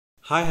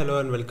Hi, hello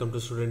and welcome to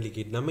Student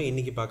Legate. நம்ம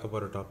இன்னைக்கு பார்க்க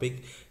போற topic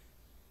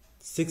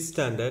 6th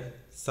standard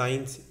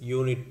science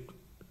unit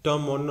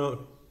term 1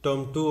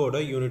 term 2 ஓட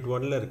unit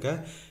 1ல இருக்க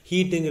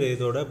ஹீட்ங்கற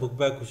இதோட book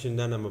back question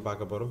தான் நம்ம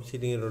பார்க்க போறோம்.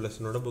 ஹீட்டிங்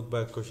ரிலேஷனோட book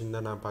back question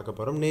தான் நான் பார்க்க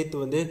போறோம். நேத்து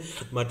வந்து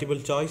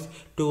multiple choice,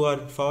 true or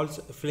false,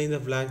 fill in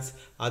the blanks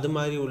அது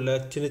மாதிரி உள்ள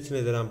சின்ன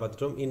சின்ன இதெல்லாம்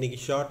பார்த்துட்டோம்.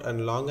 இன்னைக்கு short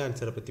and long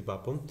answer பத்தி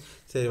பார்ப்போம்.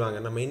 சரி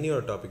வாங்க நம்ம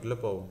இன்னொரு டாபிக்ல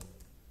போவோம்.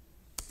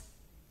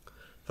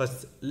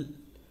 First,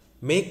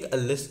 make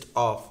a list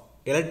of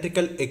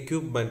electrical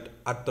equipment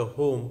at the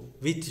home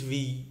which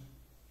we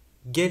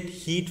get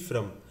heat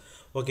from.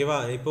 ஓகேவா?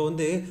 இப்போ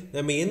வந்து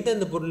நம்ம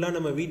எந்தெந்த பொருள்லாம்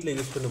நம்ம வீட்டில்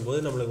யூஸ் பண்ணும்போது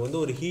நம்மளுக்கு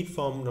வந்து ஒரு ஹீட்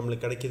ஃபார்ம்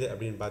நம்மளுக்கு கிடைக்குது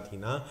அப்படின்னு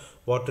பார்த்தீங்கன்னா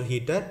water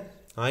heater,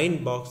 iron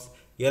box,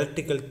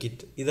 electrical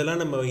kit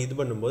இதெல்லாம் நம்ம இது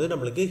பண்ணும்போது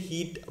நம்மளுக்கு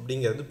ஹீட்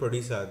அப்படிங்கிறது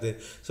ப்ரொடியூஸ் ஆகுது.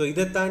 ஸோ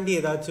இதை தாண்டி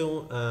ஏதாச்சும்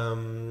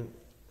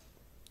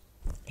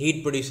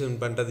ஹீட் ப்ரொடியூஷன்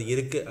பண்ணுறது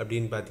இருக்குது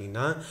அப்படின்னு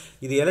பார்த்தீங்கன்னா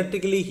இது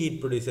எலக்ட்ரிக்கலி ஹீட்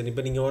ப்ரொடியூசன்.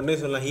 இப்போ நீங்கள் உடனே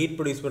சொல்லலாம் ஹீட்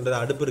ப்ரொடியூஸ் பண்ணுறது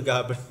அடுப்பு இருக்கா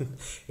அப்படின்னு.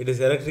 It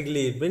is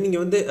electrically heat.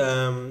 நீங்கள் வந்து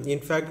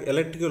இன்ஃபேக்ட்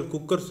எலக்ட்ரிக்கல்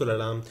குக்கர்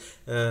சொல்லலாம்,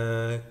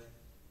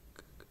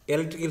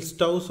 எலக்ட்ரிக்கல்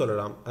ஸ்டவ்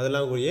சொல்லலாம்,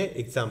 அதெல்லாம் கூடிய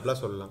எக்ஸாம்பிளாக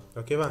சொல்லலாம்.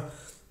 ஓகேவா?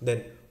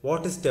 Then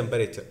what is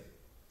temperature?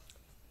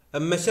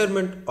 A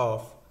measurement of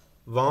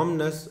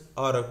warmness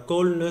or a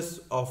coldness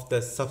of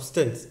the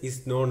substance is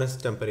known as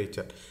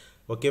temperature.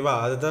 ஓகேவா?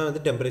 அதுதான்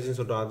வந்து டெம்பரேச்சர்னு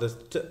சொல்கிறோம்.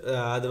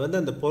 அது வந்து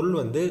அந்த பொருள்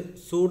வந்து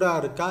சூடாக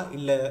இருக்கா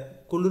இல்லை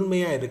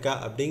குளிர்மையாக இருக்கா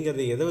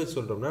அப்படிங்கிறது எதை வச்சு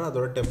சொல்கிறோம்னா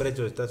அதோட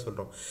டெம்பரேச்சர் வச்சு தான்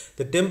சொல்கிறோம்.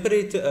 இந்த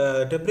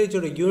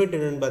டெம்பரேச்சரோட யூனிட்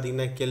என்னென்னு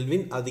பார்த்தீங்கன்னா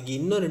கெல்வின். அதுக்கு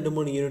இன்னும்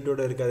 2-3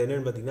 யூனிட்டோட இருக்குது. அது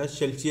என்னென்னு பார்த்தீங்கன்னா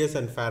செல்சியஸ்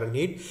அண்ட்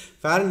ஃபாரன்ஹீட்.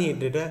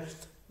 ஃபாரன்ஹீட்டை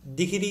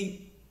டிகிரி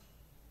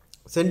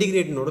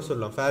சென்டிகிரேட்னோட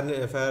சொல்லலாம்.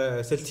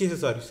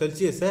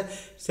 செல்சியஸை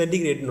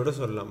சென்டிகிரேட்னோட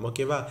சொல்லலாம்.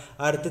 ஓகேவா?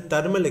 அடுத்து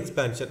தெர்மல்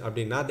எக்ஸ்பேன்ஷன்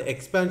அப்படின்னா the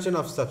expansion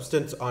of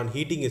substance on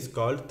heating is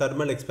called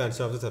thermal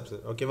expansion of the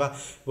substance. ஓகேவா?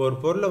 இப்போ ஒரு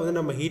பொருளை வந்து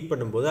நம்ம ஹீட்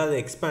பண்ணும்போது அது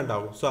எக்ஸ்பேண்ட்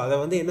ஆகும். ஸோ அதை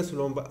வந்து என்ன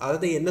சொல்லுவோம்,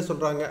 அதை என்ன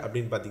சொல்கிறாங்க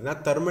அப்படின்னு பார்த்தீங்கன்னா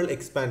தெர்மல்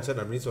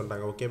எக்ஸ்பேன்ஷன் அப்படின்னு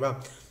சொல்கிறாங்க. ஓகேவா?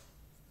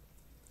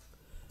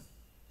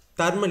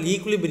 thermal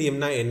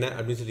equilibrium னா என்ன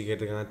அப்படின்னு சொல்லி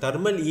கேட்டிருக்காங்க.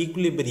 thermal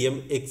equilibrium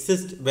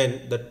exists when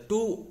the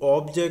two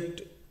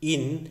objects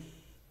in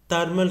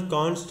thermal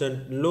constant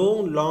no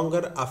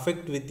longer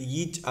affect with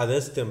each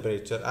other's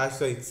temperature. As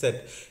I said,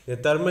 the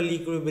thermal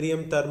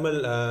equilibrium, thermal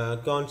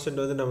constant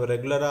வந்து நம்ம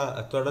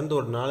ரெகுலராக தொடர்ந்து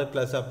ஒரு 4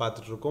 கிளாஸாக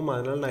பார்த்துட்டு இருக்கோம்.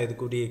 அதனால் நான்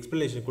இதுக்குரிய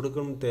எக்ஸ்பிளேஷன்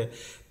கொடுக்கணும்னு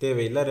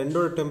தேவையில்லை.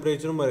 ரெண்டோட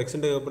டெம்பரேச்சரும் ஒரு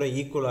எக்ஸ்டெண்டுக்கு அப்புறம்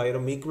ஈக்குவல்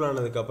ஆயிரும். ஈக்குவல்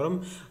ஆனதுக்கப்புறம்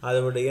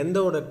அதோட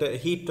எந்தோட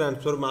ஹீட்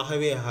ட்ரான்ஸ்ஃபரும்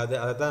ஆகவே ஆகாது.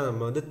 அதை தான்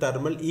நம்ம வந்து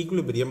thermal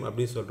equilibrium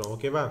அப்படின்னு சொல்கிறோம்.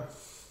 ஓகேவா?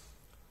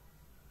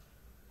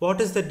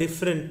 What is the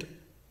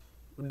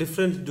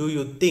difference do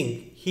you think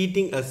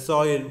heating a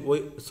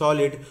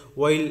solid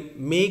while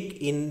make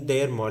in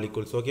their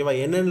molecules? ஓகேவா?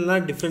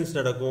 என்னென்னலாம் டிஃப்ரென்ஸ்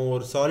நடக்கும்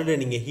ஒரு சாலிடை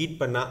நீங்கள் ஹீட்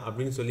பண்ணால்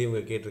அப்படின்னு சொல்லி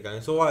இவங்க கேட்டிருக்காங்க.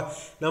 ஸோ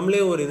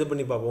நம்மளே ஒரு இது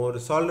பண்ணி பார்ப்போம். ஒரு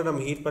சாலிடை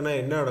நம்ம ஹீட் பண்ணால்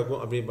என்ன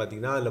நடக்கும் அப்படின்னு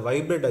பார்த்தீங்கன்னா அதில்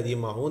வைப்ரேட்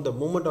அதிகமாகும். the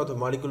movement of the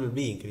molecule will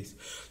be increase.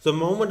 So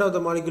movement of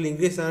the molecule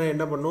increase ஆனால்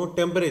என்ன பண்ணும்,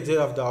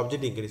 temperature of the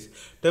object increase.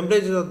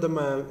 Temperature of the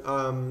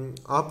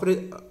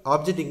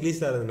object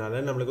increase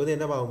ஆகிறதுனால நம்மளுக்கு வந்து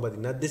என்ன ஆகும்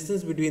பார்த்தீங்கன்னா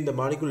distance between the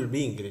molecule will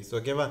be increase.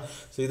 ஓகேவா?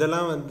 ஸோ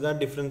இதெல்லாம் வந்து தான்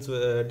டிஃப்ரென்ஸ்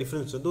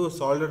வந்து ஒரு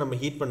சாலிடை நம்ம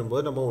ஹீட்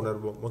பண்ணும்போது நம்ம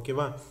உணர்வோம்.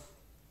 ஓகேவா?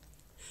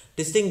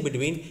 Distinct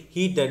between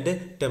heat and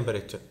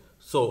temperature.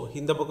 So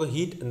இந்த பக்கம்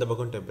ஹீட், இந்த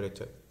பக்கம்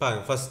டெம்பரேச்சர்.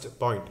 பாருங்க, first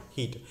point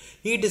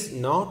heat is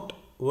not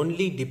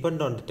only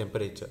depend on the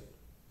temperature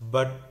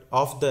but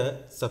of the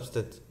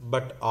substance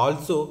but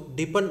also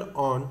depend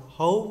on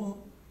how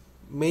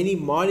many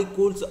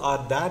molecules are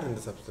there in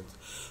the substance.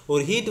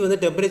 ஒரு heat வந்து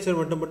temperature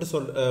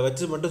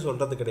மட்டும்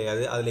சொல்கிறது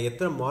கிடையாது. அதில்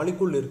எத்தனை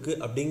மாலிகூல் இருக்குது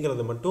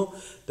அப்படிங்கிறத மட்டும்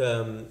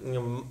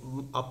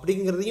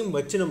அப்படிங்கிறதையும்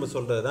வச்சு நம்ம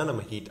சொல்கிறது தான்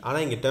நம்ம ஹீட்.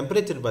 ஆனால் இங்கே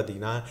டெம்பரேச்சர்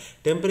பார்த்தீங்கன்னா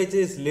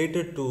temperature is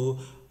related to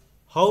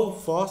how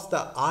fast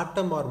the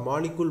atom or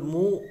molecule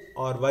move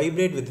or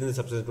vibrate within the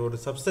substance. ஒரு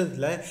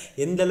சப்ஸ்டன்ஸில்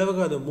எந்த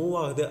அளவுக்கு அது மூவ்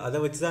ஆகுது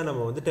அதை வச்சு தான்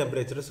நம்ம வந்து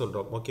டெம்பரேச்சரை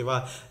சொல்கிறோம். ஓகேவா?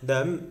 the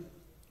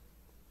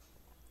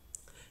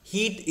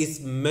heat is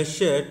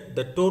measured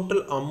the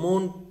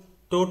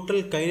total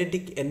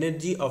kinetic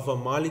energy of a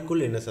molecule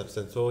in a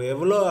substance. So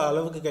எவ்வளோ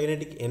அளவுக்கு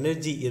கைனடிக்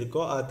எனர்ஜி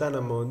இருக்கோ அதுதான்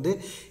நம்ம வந்து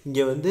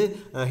இங்கே வந்து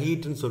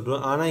ஹீட்னு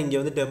சொல்கிறோம். ஆனால் இங்கே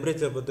வந்து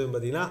டெம்பரேச்சர் பொறுத்து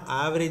பார்த்தீங்கன்னா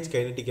average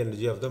kinetic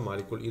energy of the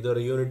molecule. இதோட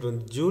யூனிட்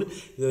வந்து ஜூல்,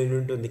 இதோட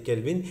யூனிட் வந்து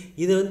கெல்வின்.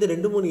 இது வந்து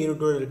 2-3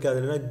 யூனிட்டோடு இருக்குது.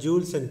 அது என்னன்னா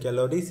ஜூல்ஸ் அண்ட்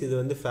கெலோரிஸ். இது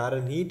வந்து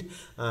ஃபாரன்ஹீட்,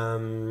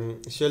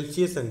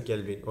 செல்சியஸ் அண்ட்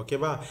கெல்வின்.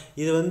 ஓகேவா?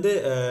 இது வந்து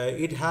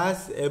it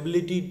has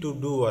ability to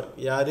two work.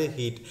 யார்?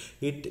 Heat.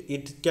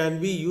 It can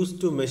be use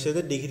to measure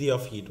the degree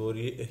of heat.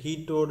 ஒரு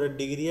ஹீட்டோட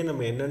டிகிரியை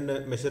நம்ம என்னென்ன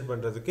மெஷர்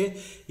பண்ணுறதுக்கு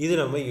இது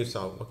நம்ம யூஸ்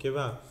ஆகும்.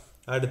 ஓகேவா?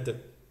 அடுத்து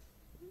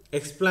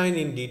எக்ஸ்பிளைன்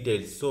இன்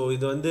டீட்டெயில்ஸ். ஸோ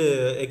இது வந்து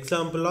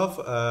example of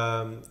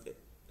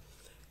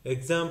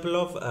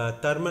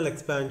thermal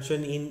expansion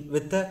in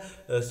with a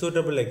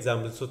suitable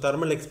example. So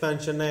thermal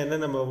expansionனா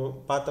என்ன, நம்ம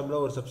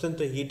பார்த்தோம்னா ஒரு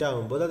சப்ஸ்டன்ஸ் ஹீட்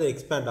ஆகும்போது அது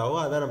எக்ஸ்பேண்ட்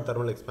ஆகும். அதான் நம்ம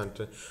thermal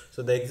expansion. ஸோ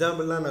இந்த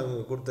எக்ஸாம்பிள்லாம் நான்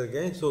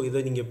கொடுத்துருக்கேன். ஸோ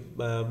இதை நீங்கள்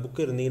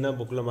புக்கு இருந்தீங்கன்னா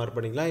புக்கில் மார்க்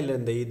பண்ணிக்கலாம், இல்லை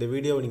இந்த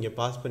வீடியோவை நீங்கள்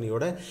பாஸ்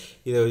பண்ணியோட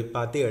இதை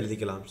பார்த்து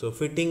எழுதிக்கலாம். So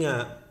fitting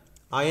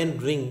iron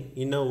ring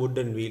in a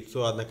wooden wheel. So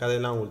அந்த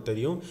கதையெல்லாம் உங்களுக்கு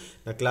தெரியும்,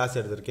 நான் கிளாஸ்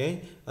எடுத்திருக்கேன்.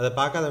 அதை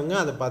பார்க்காதவங்க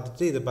அதை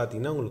பார்த்துட்டு இதை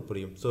பார்த்தீங்கன்னா உங்களுக்கு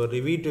புரியும். ஸோ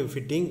ரிவீட்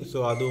ஃபிட்டிங், ஸோ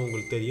அதுவும்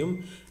உங்களுக்கு தெரியும்.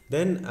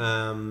 தென்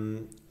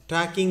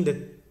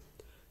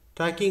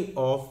tracking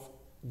of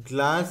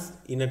glass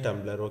in a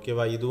tumbler.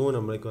 ஓகேவா, இதுவும்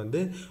நம்மளுக்கு வந்து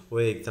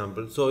ஒரு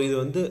எக்ஸாம்பிள். ஸோ இது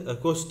வந்து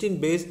question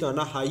based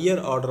on a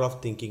higher order of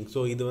thinking. So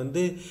இது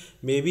வந்து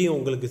மேபி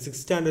உங்களுக்கு 6th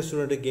ஸ்டாண்டர்ட்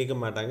ஸ்டூடெண்ட்டு கேட்க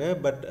மாட்டாங்க,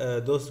 but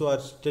those who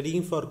are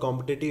studying for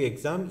competitive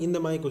exam இந்த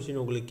மாதிரி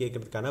கொஸ்டின் உங்களுக்கு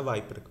கேட்கறதுக்கான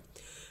வாய்ப்பு இருக்குது.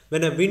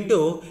 when a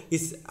window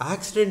is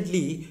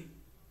accidentally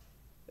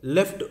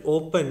left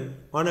open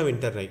on a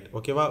winter night.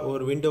 ஓகேவா,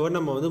 ஒரு விண்டோவை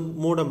நம்ம வந்து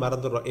மூட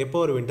மறந்துடுறோம்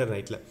எப்போ, ஒரு வின்டர்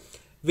நைட்டில்.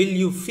 will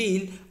you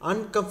feel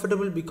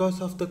uncomfortable because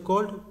of the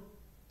cold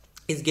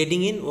is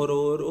getting in?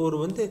 ஒரு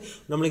வந்து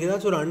நம்மளுக்கு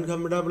ஏதாச்சும் ஒரு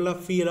அன்கம்ஃபர்டபுளாக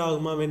ஃபீல்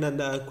ஆகுமா வேணும்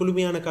அந்த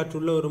குளுமையான காற்று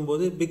உள்ளே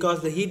வரும்போது?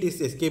 Because the heat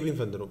is escaping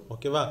வந்துடும்.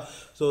 ஓகேவா,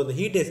 ஸோ இந்த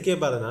ஹீட்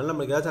எஸ்கேப் ஆகிறதுனால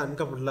நம்மளுக்கு ஏதாச்சும்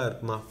அன்கம்ஃபர்டபுளாக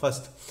இருக்குமா?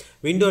 ஃபர்ஸ்ட்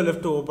விண்டோ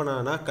லெஃப்ட் ஓப்பன்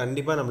ஆனால்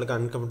கண்டிப்பாக நம்மளுக்கு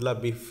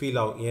அன்கம்ஃபர்டபுளாக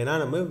ஃபீல் ஆகும். ஏன்னா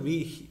நம்ம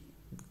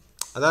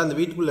அதான் அந்த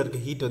வீட்டுக்குள்ளே இருக்க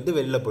ஹீட் வந்து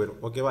வெளில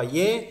போயிடும். ஓகேவா,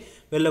 ஏன்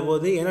வெளில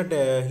போகுது? ஏன்னா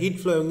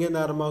ஹீட் ஃப்ளோ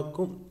எங்கேருந்து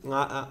ஆரம்பமாக்கும்,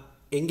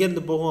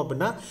 எங்கேருந்து போகும்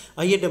அப்படின்னா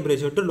higher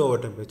temperature to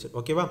lower temperature.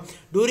 ஓகேவா,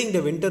 during the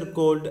winter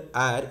gold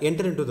air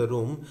enter in to the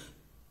room,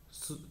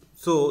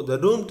 so the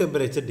room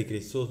temperature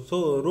degrees. So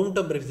room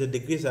temperature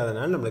degrees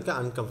ஆகிறதுனால நம்மளுக்கு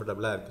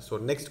அன்கம்ஃபர்டபுளாக இருக்குது. ஸோ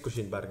நெக்ஸ்ட்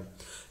கொஸ்டின் பாருங்கள்.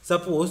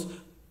 Suppose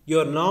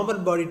your normal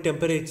body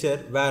temperature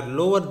were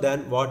lower than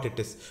what it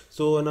is.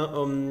 So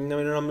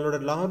நம்மளோட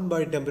normal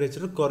body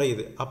temperature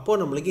குறையுது, அப்போது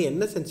நம்மளுக்கு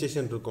என்ன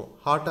sensation இருக்கும்?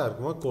 ஹாட்டாக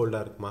இருக்குமா,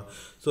 கோல்டாக இருக்குமா?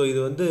 ஸோ இது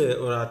வந்து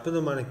ஒரு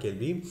அற்புதமான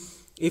கேள்வி.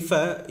 If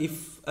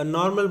a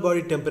normal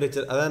body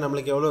temperature, அதாவது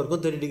நம்மளுக்கு எவ்வளோ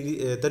இருக்கும்?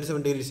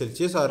 37 degree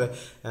Celsius R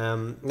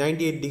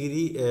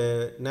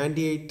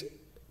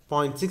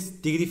 98.6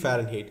 degree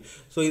Fahrenheit.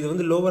 So இது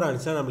வந்து லோவர்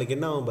ஆனிச்சுன்னா நம்மளுக்கு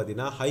என்ன ஆகும்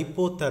பார்த்தீங்கன்னா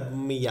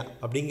ஹைப்போதர்மியா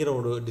அப்படிங்கிற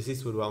ஒரு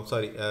டிசீஸ் உருவாகும்,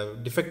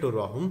 டிஃபெக்ட்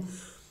உருவாகும்.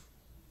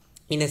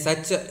 in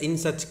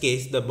such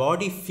case the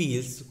body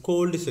feels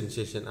cold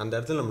sensation. அந்த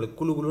இடத்துல நம்மளுக்கு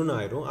குளுன்னு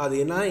ஆயிரும். அது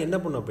என்ன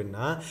பண்ணும்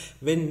அப்படின்னா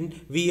when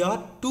we are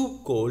too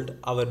cold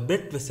our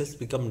blood vessels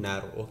become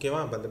narrow. ஓகேவா,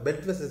 அப்போ அந்த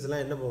blood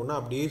vesselsலாம் என்ன பண்ணும்னா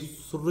அப்படியே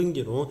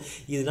சுருங்கிடும்.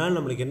 இதனால்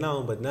நம்மளுக்கு என்ன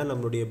ஆகும் பார்த்தீங்கன்னா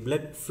நம்மளுடைய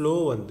blood flow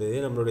வந்து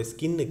நம்மளுடைய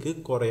ஸ்கின்னுக்கு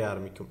குறைய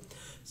ஆரம்பிக்கும்.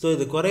 ஸோ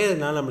இது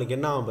குறையிறதுனால நம்மளுக்கு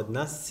என்ன ஆகும்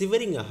பார்த்தீங்கன்னா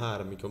சிவரிங் ஆக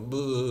ஆரம்பிக்கும்,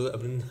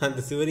 அப்படின்னு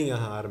அந்த சிவரிங்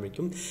ஆக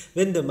ஆரம்பிக்கும்.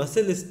 when the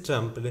muscle is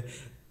trumped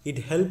it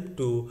help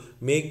to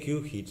make you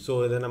heat. So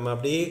இதை நம்ம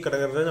அப்படியே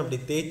கடற்கரை அப்படி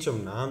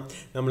தேய்ச்சோம்னா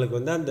நம்மளுக்கு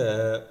வந்து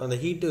அந்த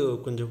ஹீட்டு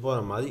கொஞ்சம் போகிற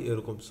மாதிரி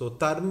இருக்கும். ஸோ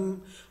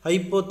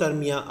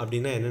ஹைப்போதர்மியா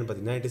அப்படின்னா என்னென்னு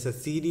பார்த்தீங்கன்னா it is a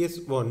serious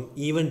one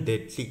even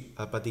deadly.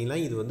 அது பார்த்தீங்கன்னா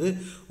இது வந்து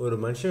ஒரு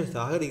மனுஷன்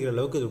சாகரிக்கிற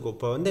அளவுக்கு இருக்கும்.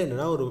 இப்போ வந்து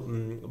என்னென்னா ஒரு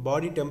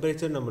பாடி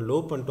டெம்பரேச்சர் நம்ம லோ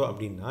பண்ணிட்டோம்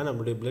அப்படின்னா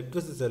நம்மளுடைய பிளட்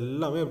வெசல்ஸ்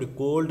எல்லாமே அப்படி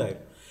கோல்ட்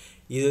ஆயிடும்.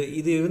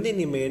 இது வந்து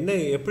நம்ம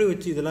எப்படி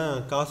வச்சு இதெல்லாம்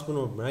காஸ்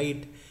பண்ணுவோம் அப்படின்னா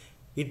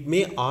it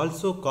may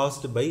also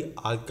caused by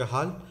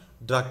alcohol,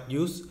 drug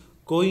use,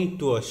 going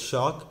to a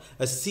shock,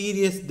 a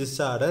serious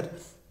disorder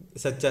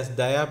such as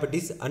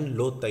diabetes and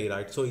low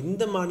thyroid. So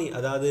இந்த மாதிரி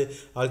அதாவது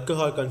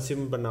ஆல்கஹால்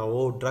கன்சியூம்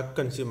பண்ணாவோ ட்ரக்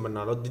கன்சியூம்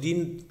பண்ணாலோ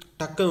திடீர்னு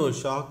டக்குன்னு ஒரு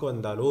ஷாக்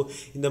வந்தாலோ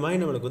இந்த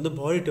மாதிரி நம்மளுக்கு வந்து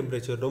பாடி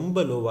டெம்பரேச்சர்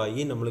ரொம்ப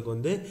லோவாகி நம்மளுக்கு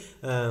வந்து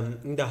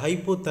இந்த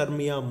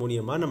ஹைப்போதர்மியா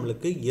மூலியமாக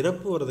நம்மளுக்கு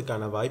இறப்பு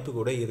வரதுக்கான வாய்ப்பு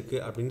கூட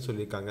இருக்குது அப்படின்னு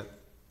சொல்லியிருக்காங்க.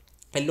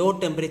 A low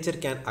temperature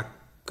can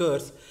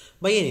occurs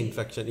by an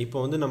infection. இப்போ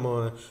வந்து நம்ம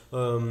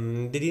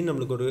திடீர்னு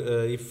நம்மளுக்கு ஒரு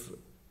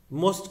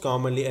most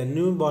commonly a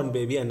newborn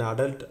baby and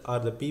adult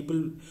are the people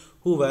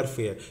who wear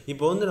fear.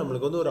 இப்போ வந்து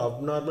நம்மளுக்கு வந்து ஒரு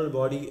அப்நார்மல்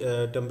பாடி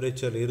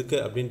டெம்பரேச்சர்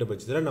இருக்குது அப்படின்ற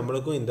பட்சத்தில்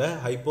நம்மளுக்கும் இந்த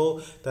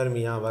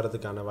ஹைப்போதர்மியா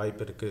வரதுக்கான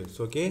வாய்ப்பு இருக்குது.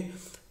 Okay,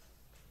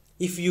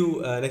 if you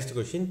next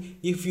question,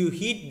 if you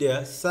heat the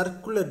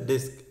circular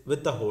disc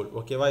with a hole.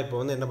 ஓகேவா, இப்போ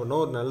வந்து என்ன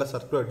பண்ணோம், ஒரு நல்ல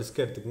சர்க்குலர்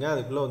டிஸ்க் எடுத்துக்கங்க,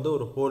 அதுக்குள்ளே வந்து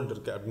ஒரு ஹோல்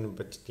இருக்குது அப்படின்னு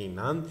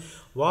வச்சுட்டிங்கன்னா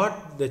what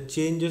the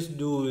changes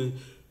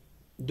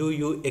do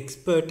you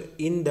expect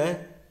in the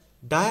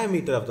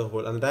diameter of the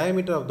hole? அந்த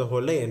diameter of the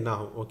hole என்ன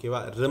ஆகும்? ஓகேவா,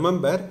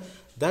 remember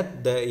that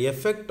the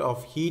effect of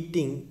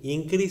heating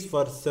increase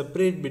for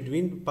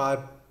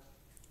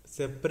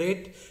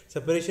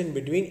separation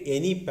between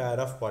any pair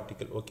of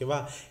particle. ஓகேவா,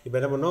 இப்போ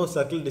என்ன பண்ணோம்,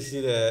 சர்க்குலர் டிஸ்க்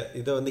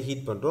இதை வந்து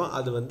ஹீட் பண்ணுறோம்,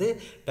 அது வந்து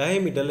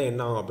டயமீட்டரில்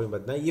என்ன ஆகும் அப்படின்னு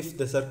பார்த்தீங்கன்னா if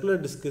the circular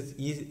disc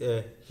is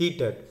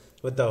heated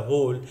with the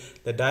hole,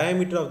 the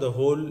diameter of the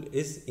hole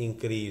is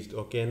increased.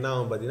 Okay, என்ன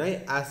ஆகும் பார்த்தீங்கன்னா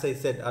as I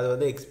said அது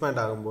வந்து எக்ஸ்பேண்ட்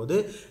ஆகும்போது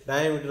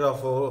diameter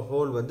of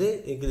hole வந்து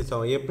இன்க்ரீஸ்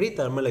ஆகும். எப்படி?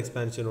 தெர்மல்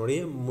எக்ஸ்பேன்ஷனுடைய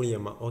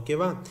மூலியமாக.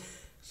 ஓகேவா,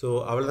 ஸோ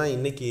அவ்வளோதான்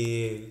இன்றைக்கி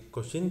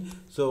கொஸ்டின்.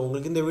 ஸோ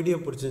உங்களுக்கு இந்த வீடியோ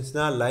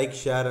பிடிச்சிருந்துச்சுன்னா like,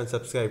 share and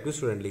subscribe to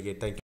student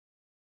லீகேட். Thank you.